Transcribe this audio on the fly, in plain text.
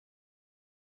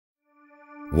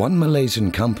One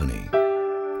Malaysian company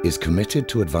is committed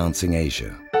to advancing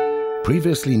Asia,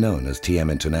 previously known as TM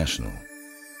International.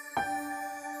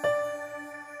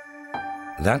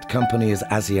 That company is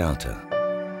Axiata.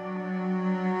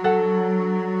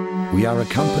 We are a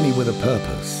company with a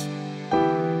purpose.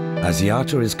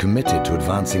 Axiata is committed to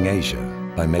advancing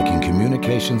Asia by making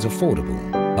communications affordable,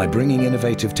 by bringing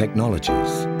innovative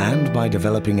technologies, and by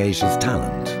developing Asia's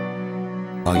talent.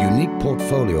 Our unique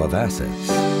portfolio of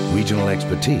assets, regional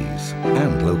expertise,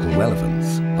 and local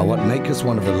relevance are what make us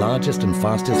one of the largest and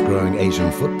fastest growing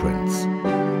Asian footprints.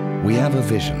 We have a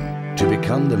vision to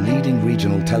become the leading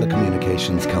regional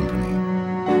telecommunications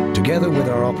company. Together with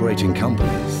our operating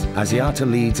companies, Axiata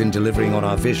leads in delivering on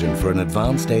our vision for an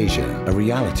advanced Asia, a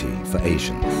reality for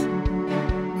Asians.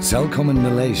 Celcom in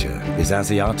Malaysia is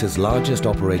Axiata's largest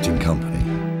operating company.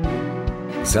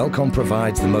 Celcom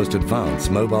provides the most advanced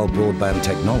mobile broadband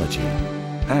technology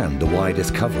and the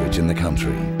widest coverage in the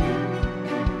country.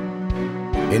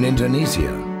 In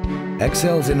Indonesia,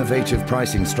 XL's innovative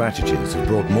pricing strategies have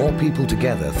brought more people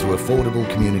together through affordable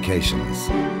communications.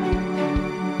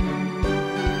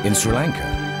 In Sri Lanka,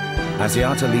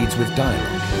 Axiata leads with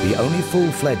Dialog, the only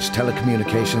full-fledged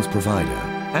telecommunications provider,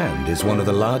 and is one of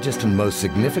the largest and most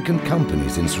significant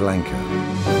companies in Sri Lanka.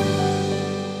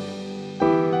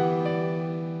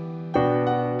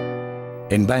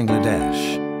 In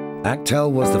Bangladesh,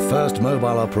 Actel was the first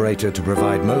mobile operator to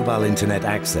provide mobile internet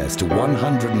access to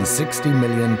 160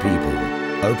 million people,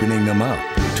 opening them up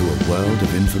to a world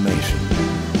of information.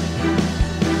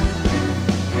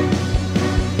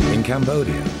 In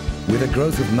Cambodia, with a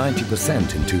growth of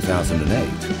 90% in 2008,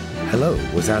 Hello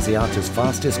was Axiata's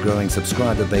fastest growing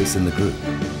subscriber base in the group.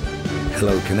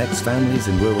 Hello connects families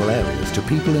in rural areas to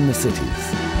people in the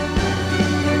cities.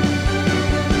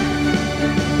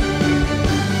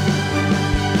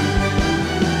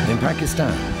 In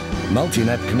Pakistan,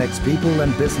 Multinet connects people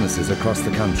and businesses across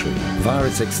the country via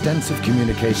its extensive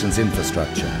communications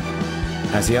infrastructure.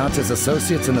 Axiata's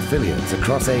associates and affiliates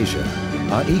across Asia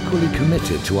are equally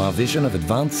committed to our vision of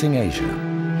advancing Asia.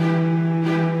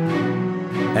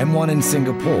 M1 in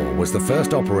Singapore was the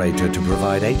first operator to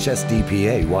provide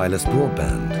HSDPA wireless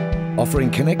broadband,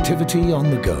 offering connectivity on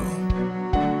the go.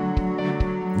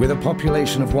 With a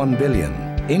population of 1 billion,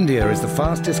 India is the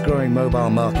fastest growing mobile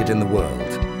market in the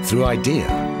world. Through IDEA,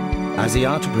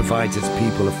 Axiata provides its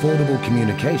people affordable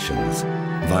communications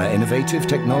via innovative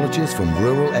technologies from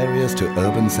rural areas to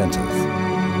urban centers.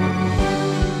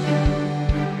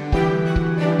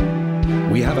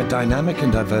 We have a dynamic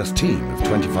and diverse team of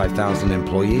 25,000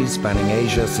 employees spanning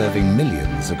Asia, serving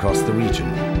millions across the region.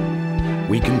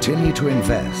 We continue to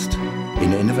invest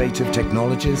in innovative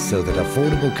technologies so that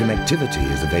affordable connectivity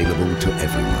is available to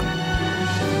everyone.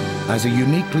 As a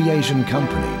uniquely Asian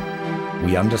company,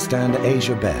 we understand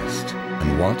Asia best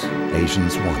and what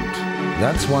Asians want.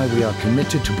 That's why we are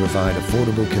committed to provide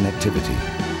affordable connectivity.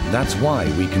 That's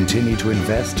why we continue to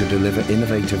invest to deliver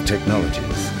innovative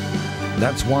technologies.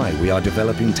 That's why we are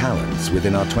developing talents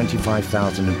within our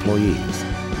 25,000 employees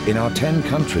in our 10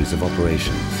 countries of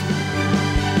operations.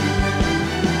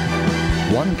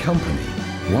 One company,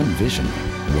 one vision,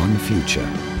 one future.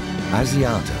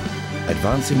 Axiata,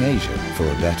 advancing Asia for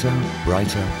a better,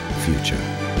 brighter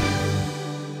future.